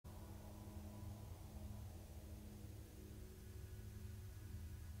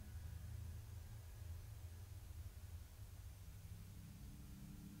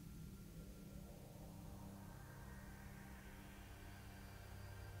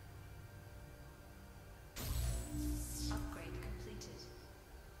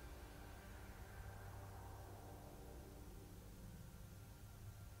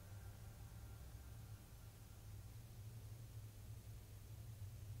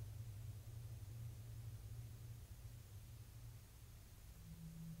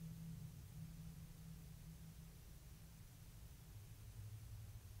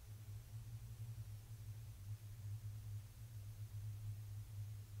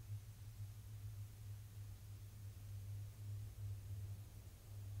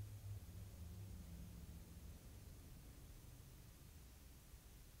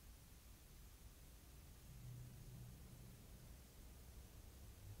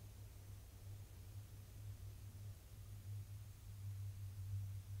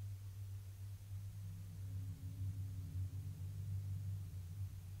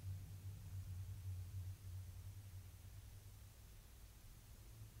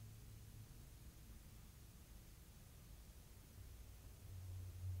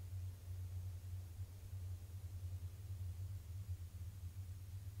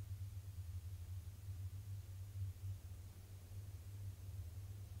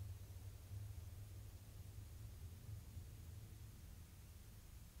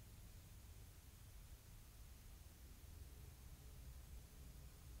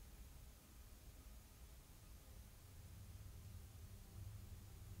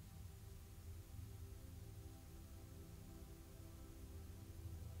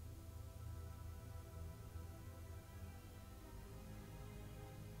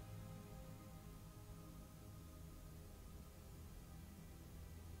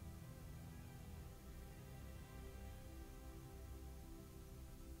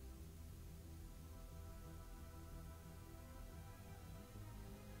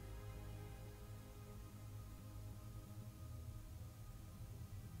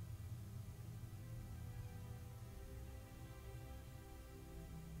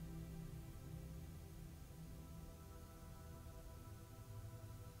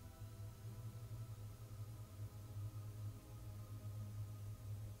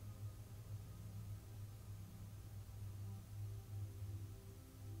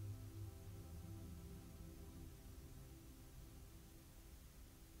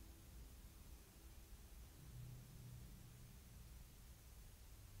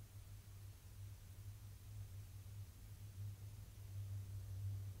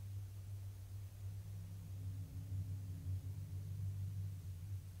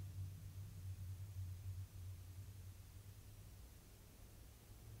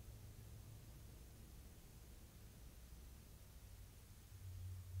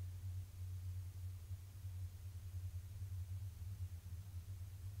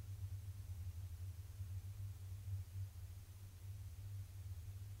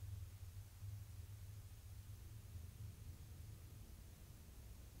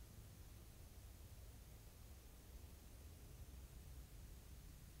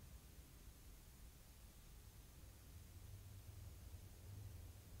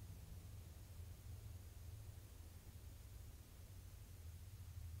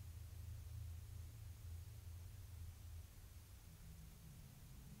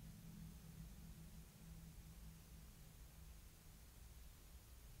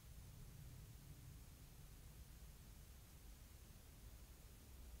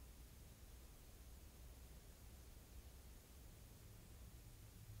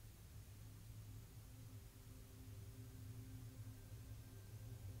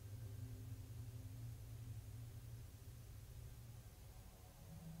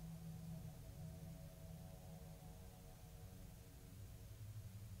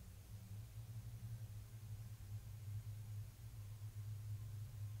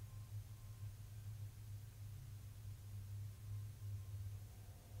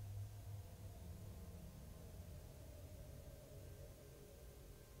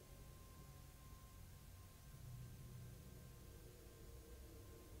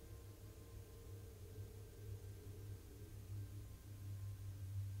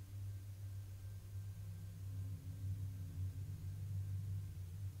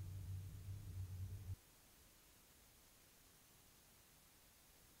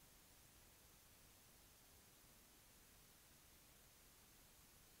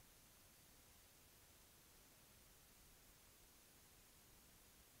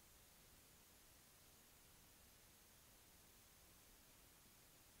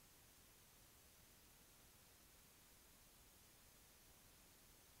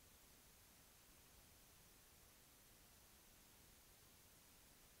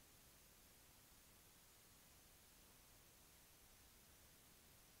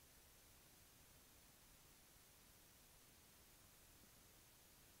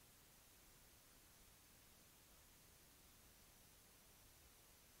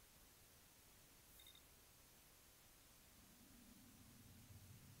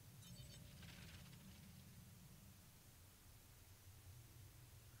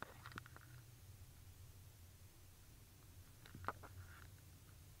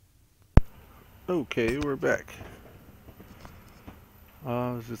Okay, we're back.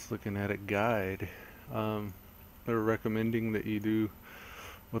 I was just looking at a guide. They're recommending that you do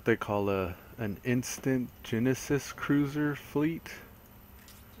what they call an instant Genesis cruiser fleet,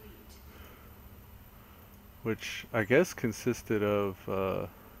 which I guess consisted of.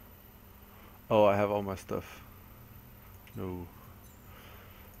 Oh, I have all my stuff. No.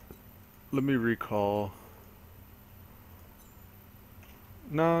 Let me recall.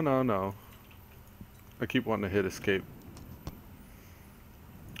 No, no, no. I keep wanting to hit escape.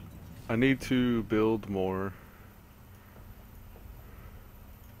 I need to build more.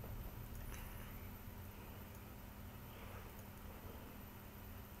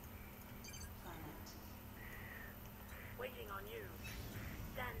 Waiting on you.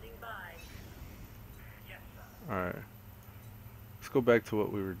 Standing by. Yes, sir. Alright. Let's go back to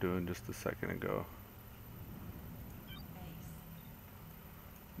what we were doing just a second ago.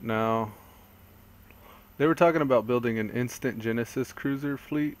 Now, they were talking about building an instant Genesis cruiser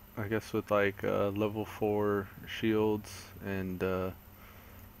fleet, I guess with like level 4 shields and let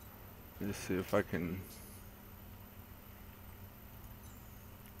me just see if I can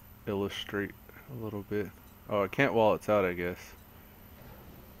illustrate a little bit. Oh, I can't while it's out, I guess.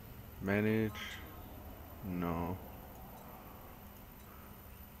 Manage. No.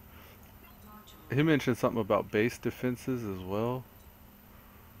 He mentioned something about base defenses as well.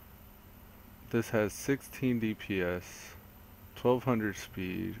 This has 16 DPS, 1200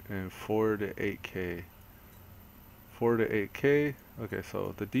 speed, and 4 to 8k. 4 to 8k. Okay,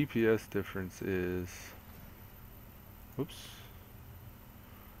 so the DPS difference is. Whoops.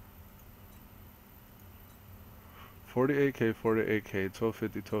 48k, 48k,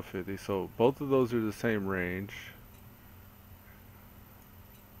 1250, 1250. So both of those are the same range.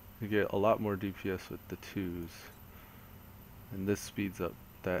 You get a lot more DPS with the 2s. And this speeds up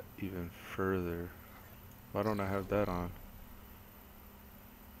that even further. Why don't I have that on?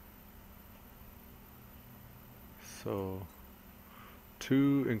 So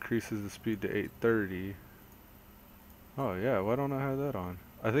 2 increases the speed to 830. Oh yeah, why don't I have that on?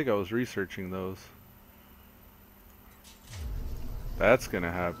 I think I was researching those. That's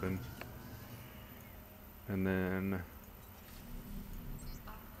gonna happen. And then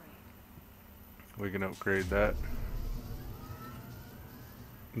we can upgrade that.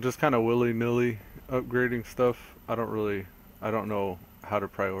 I'm just kind of willy-nilly upgrading stuff. I don't know how to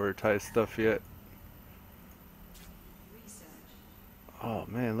prioritize stuff yet. Oh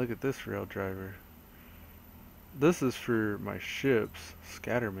man, look at this rail driver. This is for my ships,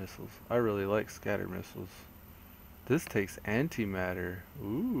 scatter missiles. I really like scatter missiles. This takes antimatter.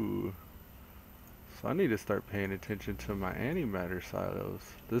 Ooh. So I need to start paying attention to my antimatter silos.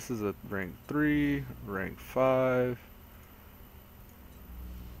 This is a rank 3, rank 5,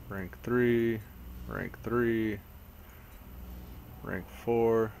 rank 3, rank 3, rank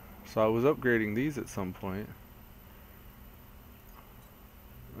 4. So I was upgrading these at some point.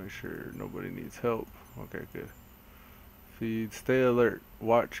 Make sure nobody needs help. Okay, good. Feed, stay alert,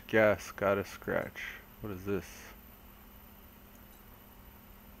 watch gas, gotta scratch. What is this?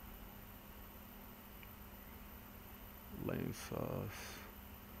 Lame sauce.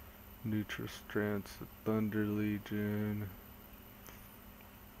 Neutral strengths, Thunder Legion.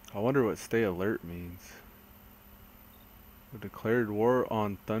 I wonder what stay alert means. We declared war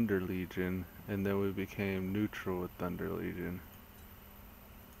on Thunder Legion, and then we became neutral with Thunder Legion.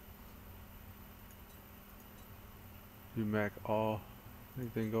 UMAC all.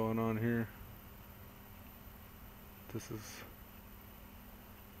 Anything going on here? This is.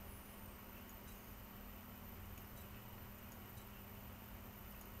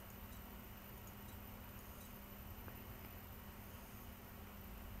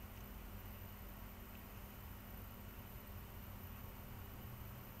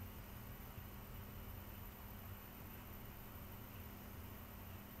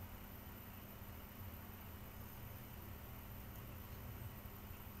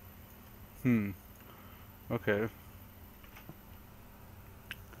 Okay.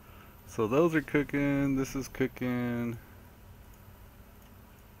 So those are cooking. This is cooking.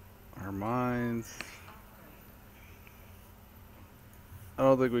 Our mines. I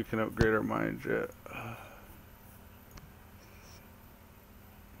don't think we can upgrade our mines yet.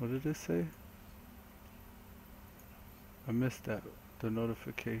 What did it say? I missed that. The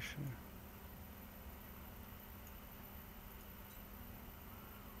notification.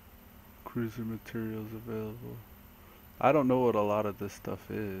 Cruiser materials available. I don't know what a lot of this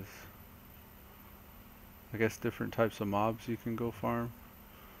stuff is. I guess different types of mobs you can go farm.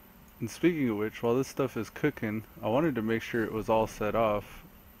 And speaking of which, while this stuff is cooking, I wanted to make sure it was all set off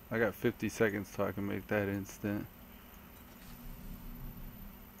I got 50 seconds so I can make that instant.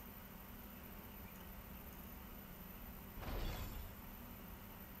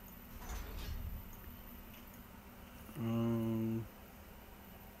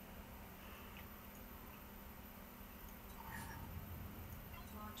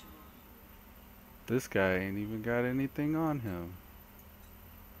 This guy ain't even got anything on him.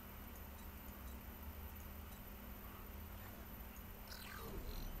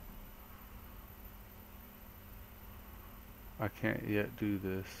 I can't yet do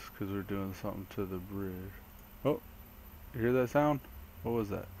this because we're doing something to the bridge. Oh, you hear that sound? What was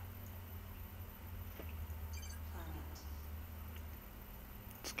that?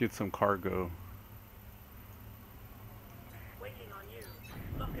 Let's get some cargo. Waiting on you.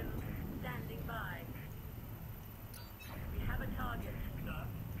 Lockers standing by. We have a target, sir.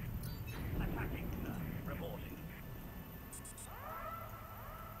 Attacking, sir. Reporting.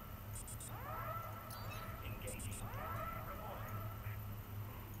 Engaging. Reporting.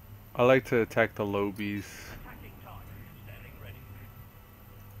 I like to attack the lobies. Attacking target. Standing ready.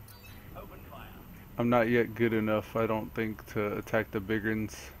 Open fire. I'm not yet good enough, I don't think, to attack the big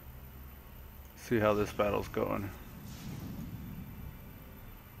ones. See how this battle's going.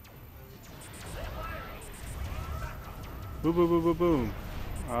 Boom, boom, boom, boom, boom.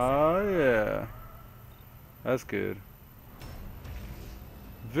 Oh yeah. That's good.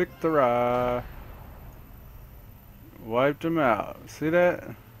 Victory. Wiped him out. See that?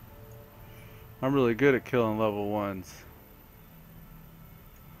 I'm really good at killing level 1s.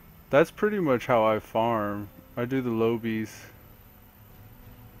 That's pretty much how I farm. I do the lobies.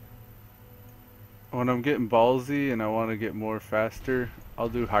 When I'm getting ballsy and I want to get more faster, I'll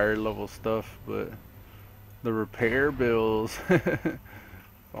do higher level stuff, but the repair bills, if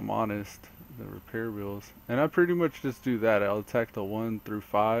I'm honest, the repair bills. And I pretty much just do that. I'll attack the 1 through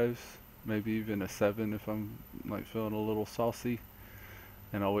 5s, maybe even a 7 if I'm like feeling a little saucy.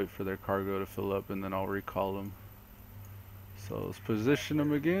 And I'll wait for their cargo to fill up and then I'll recall them. So let's position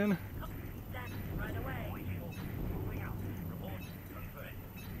them again. Stand right away. Moving out. Report. Confirmed.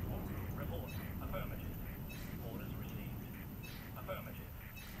 Report. Affirmative. Orders received. Affirmative.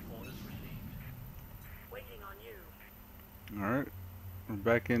 Orders received. Waiting on you. Alright. We're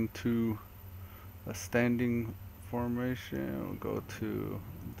back into a standing formation. We'll go to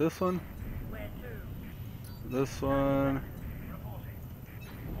this one. Where to? This one. Reporting.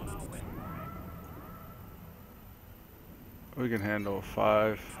 On our way. We can handle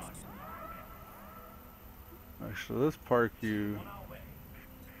 5. Actually, let's park you. On our way.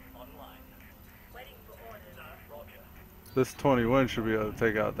 Online. Waiting for orders. Roger. This 21 should be able to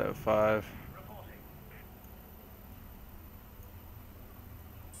take out that 5. Reporting.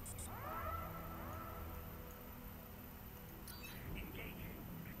 Engaging.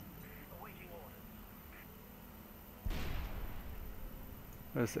 Awaiting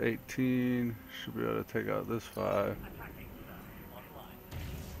orders. This 18 should be able to take out this 5. Attacking, sir. Online.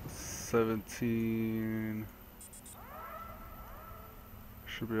 17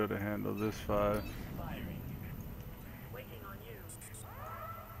 should be able to handle this 5. Firing. Waiting on you.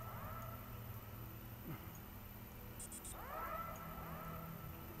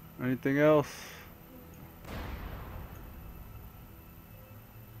 Anything else?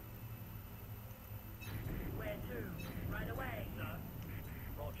 Where to? Right away. Sir.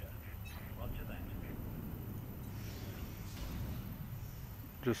 Roger. Roger that.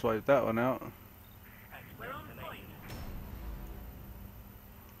 Just wipe that one out. We're on point.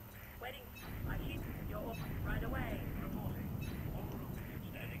 Waiting. I keep your order. Right away. Reporting. En route.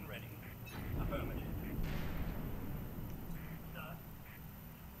 Standing ready. Affirmative. Sir.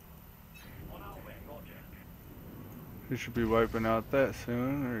 On our way. Roger. We should be wiping out that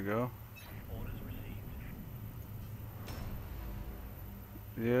soon. There we go. Orders received.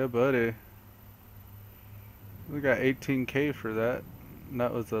 Yeah, buddy. We got 18k for that. And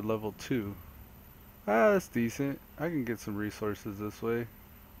that was a level 2. Ah, that's decent. I can get some resources this way.